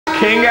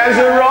king has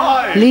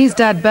arrived. Lee's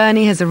dad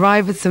Bernie has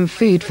arrived with some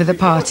food for the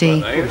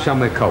party.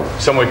 Somewhere cold.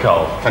 Somewhere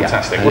cold.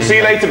 Fantastic. Yeah. We'll see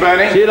you later,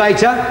 Bernie. See you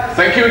later.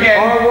 Thank you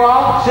again. Au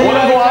revoir. See you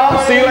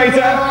later. See you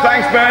later.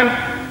 Thanks, Ben.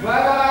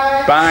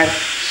 Bye-bye. Bye.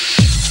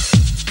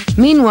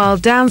 Meanwhile,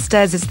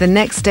 downstairs it's the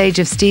next stage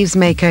of Steve's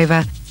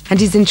makeover, and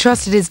he's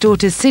entrusted his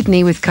daughter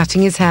Sydney with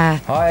cutting his hair.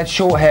 I had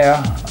short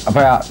hair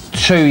about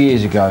 2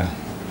 years ago,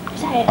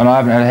 and I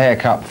haven't had a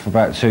haircut for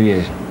about 2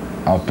 years.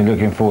 I've been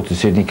looking forward to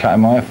Sydney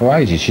cutting my hair for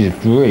ages. She's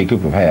really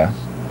good with hair.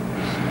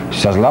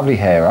 She does lovely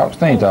hair ups,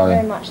 doesn't she, darling?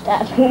 Thank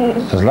you very much,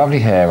 Dad. Does lovely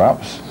hair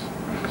ups.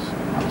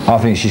 I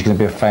think she's going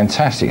to be a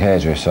fantastic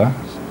hairdresser,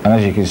 and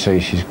as you can see,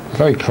 she's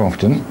very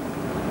confident.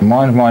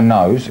 Mind my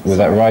nose with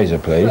that razor,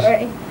 please.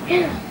 Sorry.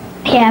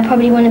 Yeah, I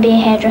probably want to be a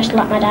hairdresser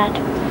like my dad.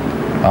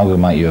 I'm going to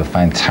make you a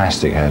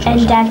fantastic hairdresser.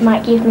 And Dad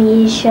might give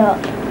me his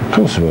shop. Of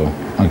course I will.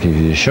 I'll give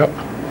you a shop.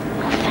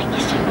 Oh, thank you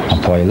so much.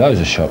 I'll buy you loads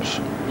of shops.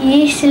 You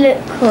used to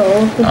look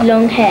cool with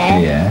long hair.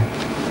 Yeah.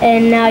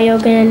 And now you're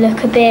going to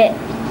look a bit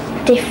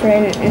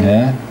different.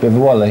 Yeah? Bit of a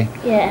wally?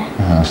 Yeah. Oh,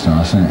 that's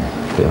nice, isn't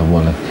it? Bit of a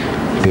wally.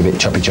 Be a bit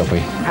choppy.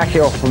 Hack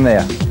it off from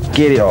there.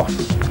 Get it off.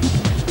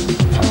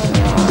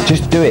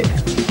 Just do it.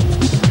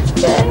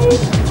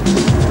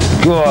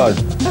 Go on.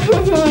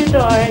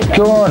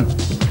 Go on.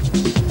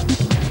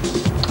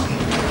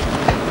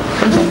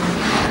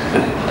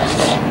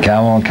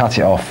 Come on, cut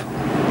it off.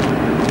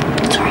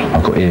 Sorry.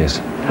 I've got ears.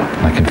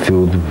 I can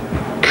feel the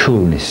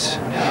coolness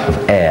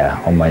of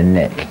air on my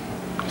neck.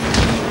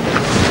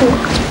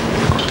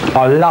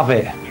 I love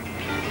it.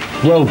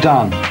 Well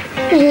done.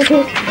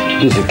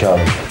 Here's a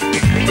colour.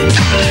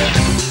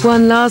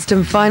 One last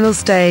and final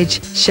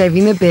stage,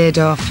 shaving the beard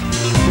off.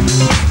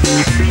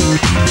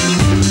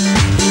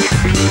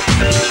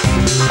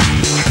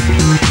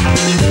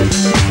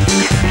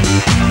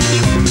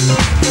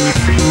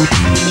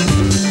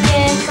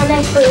 Yeah, I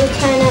never thought it would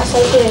turn out so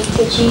good.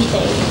 What do you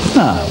think?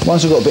 No,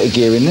 once I've got a bit of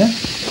gear in there,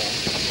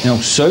 the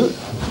old suit.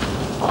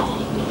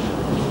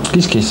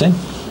 Kiss kissing.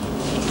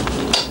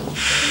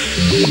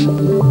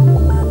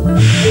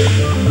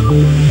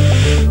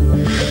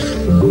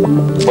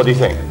 What do you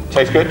think?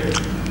 Tastes good?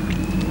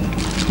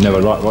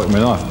 Never liked in my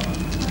life.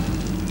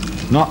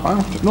 Not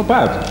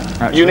bad.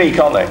 Actually. Unique,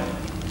 aren't they?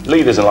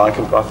 Lee doesn't like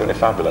them, but I think they're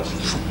fabulous.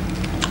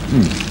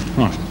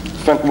 Nice.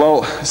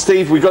 Well,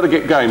 Steve, we've got to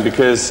get going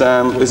because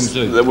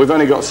we've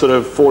only got sort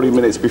of 40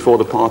 minutes before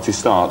the party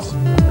starts.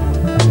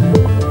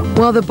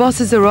 While the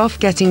bosses are off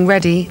getting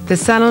ready, the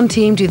salon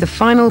team do the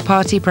final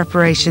party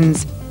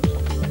preparations.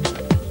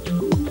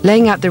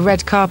 Laying out the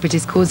red carpet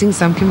is causing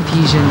some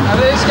confusion. Are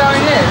these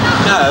going in?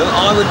 No,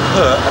 I would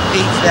put a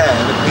piece there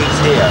and a piece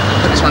here.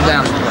 Put this one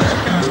down.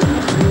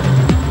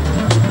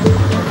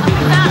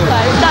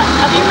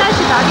 Have you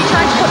measured that? Have you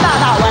tried to put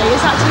that way?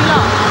 Is that too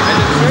long?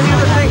 The only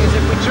other thing is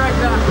if we drag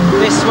that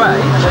this way,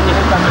 then you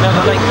have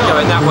another link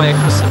going that way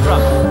across the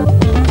front.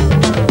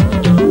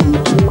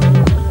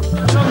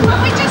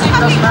 We just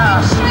have it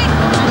going straight.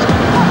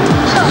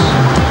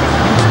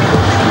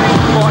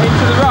 What,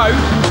 into the road?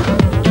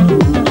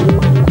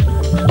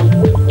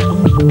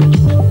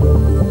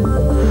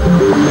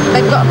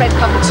 They've got a red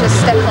carpet to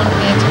step on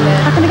here to the...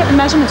 How can I get the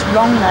measurements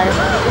wrong though?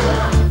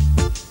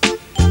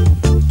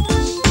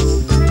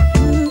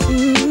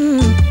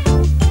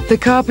 The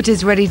carpet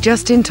is ready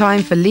just in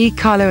time for Lee,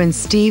 Carlo and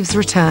Steve's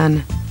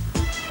return.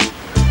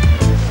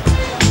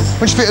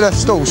 What do you think of that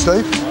stall,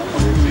 Steve?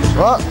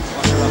 What?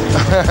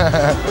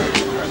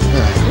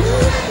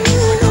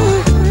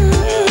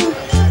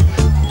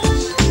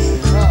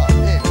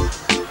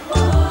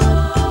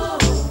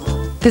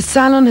 The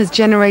salon has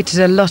generated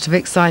a lot of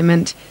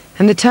excitement,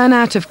 and the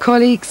turnout of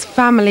colleagues,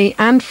 family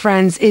and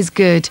friends is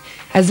good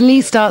as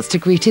Lee starts to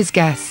greet his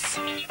guests.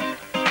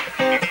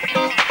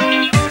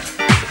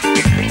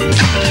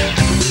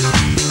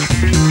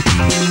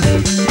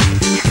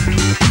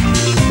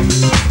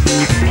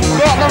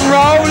 Rock and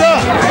roller,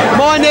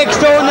 my next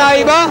door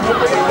neighbour,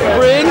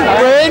 Bryn.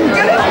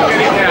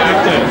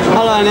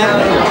 Hello now.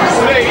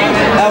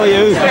 How are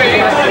you? This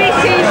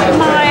is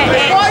my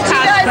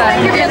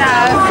ex-husband, you know.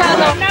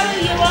 I know who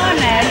you are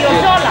now,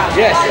 you're Dollar.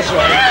 Yes, that's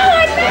right.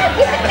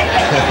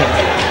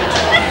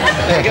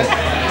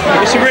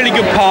 It's a really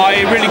good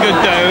pie, really good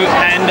dough,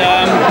 and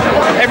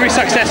every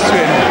success to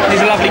him.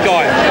 He's a lovely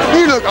guy.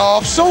 You look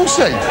half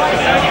saucy.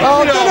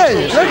 Oh, did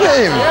he? Look at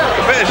him.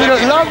 You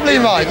look lovely,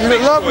 mate. You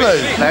look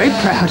lovely. Very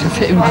proud of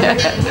him.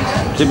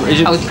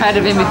 I was proud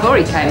of him before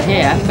he came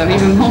here, so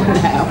even more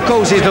now. Of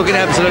course, he's looking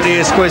absolutely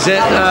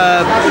exquisite.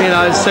 You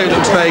know, his suit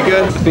looks very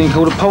good. Being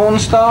called a porn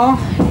star,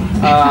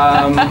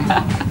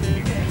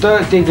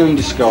 Dirt Digger in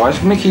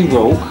disguise, Mickey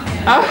Rourke,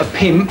 a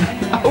pimp.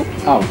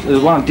 Oh, the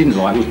one I didn't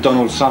like was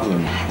Donald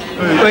Sutherland.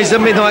 Well, he's a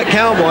midnight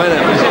cowboy, isn't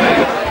it?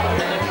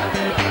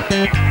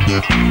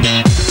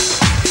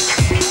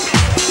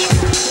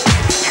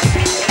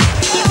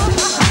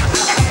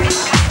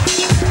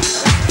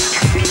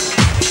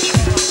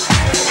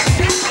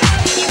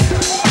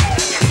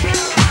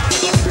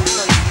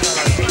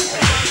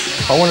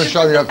 I want to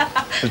show you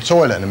the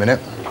toilet in a minute.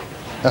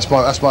 That's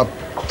my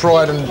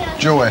pride and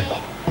joy.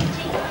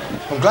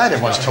 I'm glad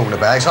everyone's talking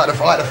about it. It's like I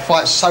had to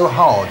fight so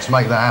hard to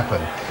make that happen.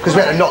 Because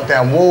we had to knock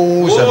down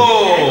walls and...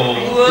 Whoa!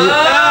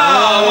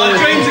 My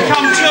dreams have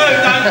come true,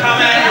 don't come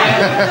out.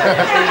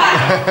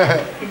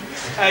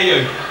 Hey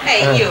you.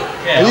 Hey you.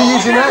 Are you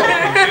using that?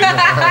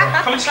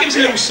 Come on, just give us a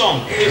little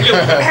song.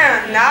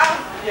 No.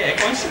 Yeah,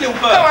 go on, just a little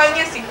bird. Come on,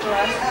 music for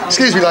us.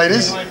 Excuse me,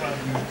 ladies.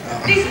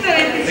 This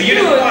toilet is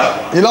You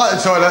good. You like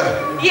the toilet?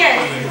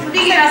 Yes.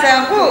 This is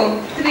a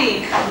 2,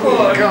 3,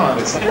 4.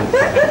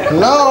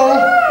 Hello?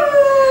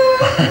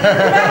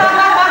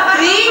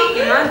 3.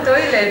 You want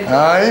toilet?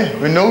 Aye,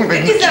 we're naughty,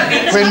 aren't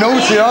we? The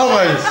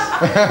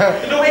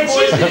naughty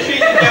boys and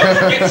cheating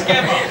girls get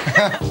together.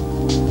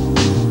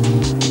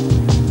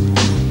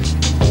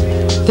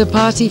 The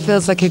party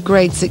feels like a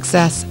great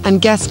success,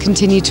 and guests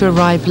continue to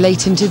arrive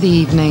late into the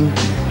evening.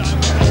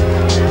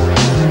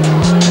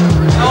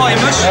 How are you,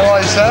 Mush? How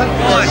are you, sir?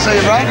 Nice to see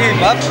you, bro. You,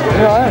 bub.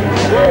 Right.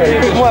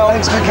 Well,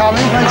 thanks for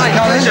coming. Thanks for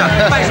coming.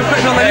 Thanks for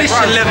putting on the list,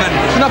 you living.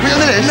 Can I put you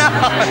on the list? No.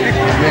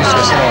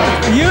 Useless,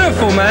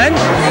 Beautiful, man.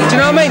 Do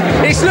you know what I mean?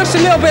 It looks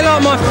a little bit like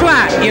my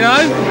flat, you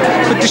know,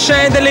 with the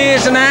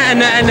chandeliers and that,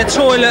 and the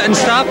toilet and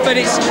stuff. But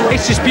it's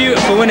just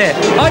beautiful, isn't it?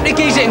 I hope the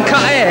geezer can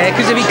cut hair,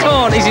 because if he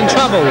can't, he's in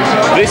trouble.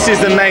 This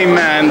is the main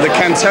man, the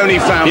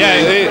Cantoni family.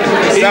 Yeah,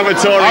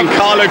 Salvatore and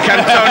Carlo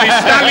Cantoni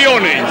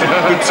Staglioni,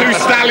 the two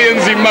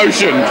stallions in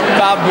motion.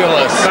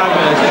 Fabulous.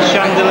 Fabulous. The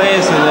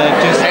chandeliers are there.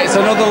 It's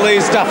another Lee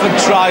Stafford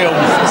triumph.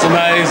 It's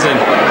amazing.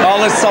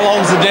 All his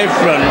salons are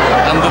different,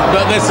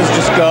 but this is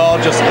just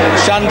gorgeous.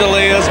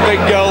 Chandeliers, big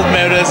gold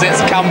mirrors.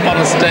 It's camp on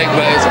a stick,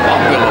 but it's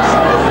fabulous.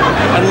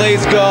 And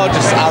Lee's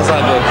gorgeous as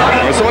ever.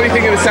 So what do you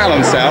think of the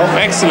salon, Sal?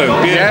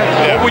 Excellent.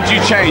 Yeah? What would you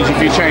change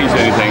if you changed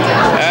anything?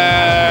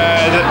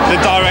 The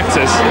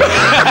directors.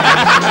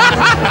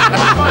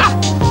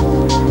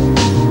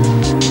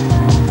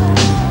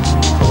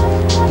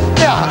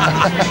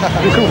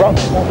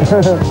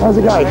 How's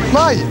it going?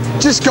 Mate,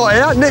 just got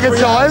here, nick of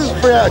time.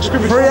 3 hours.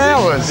 3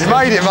 hours. You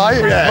made it,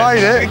 mate. Yeah.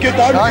 Made it. Good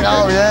though.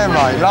 Oh, yeah,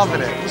 mate.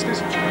 Loving it.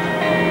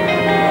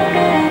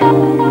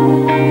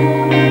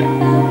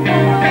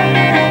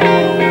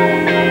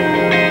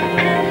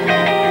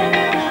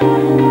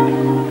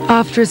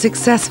 After a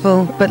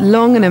successful but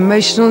long and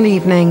emotional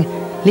evening,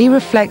 Lee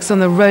reflects on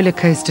the roller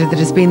coaster that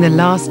has been the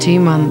last 2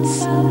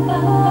 months.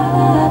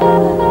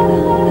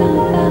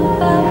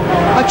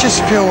 I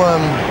just feel,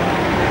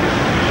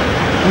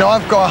 you know,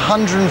 I've got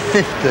 150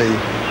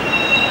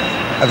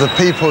 of the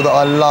people that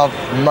I love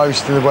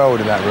most in the world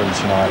in that room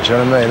tonight, do you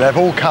know what I mean? They've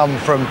all come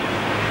from,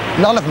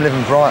 none of them live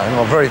in Brighton,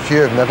 or very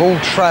few of them. They've all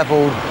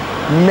travelled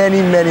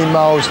many, many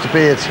miles to be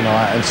here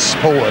tonight and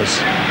support us.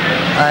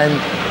 And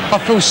I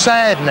feel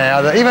sad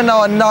now that even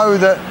though I know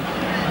that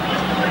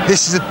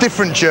this is a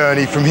different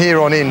journey from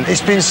here on in,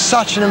 it's been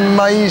such an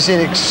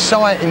amazing,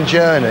 exciting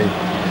journey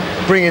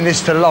bringing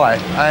this to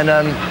life. And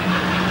I'm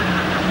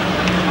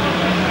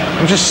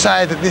just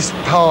sad that this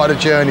part of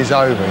the journey's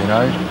over, you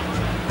know?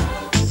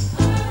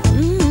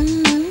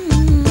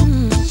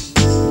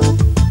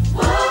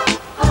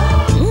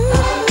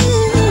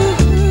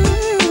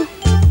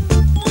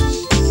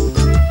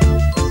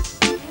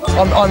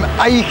 I'm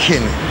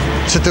aching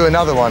to do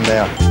another one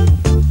now.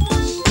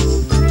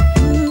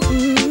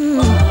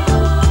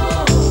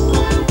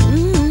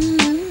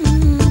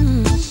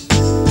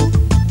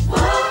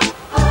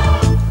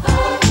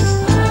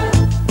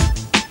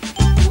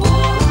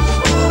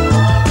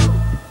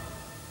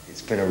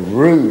 It's been a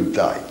rude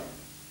day.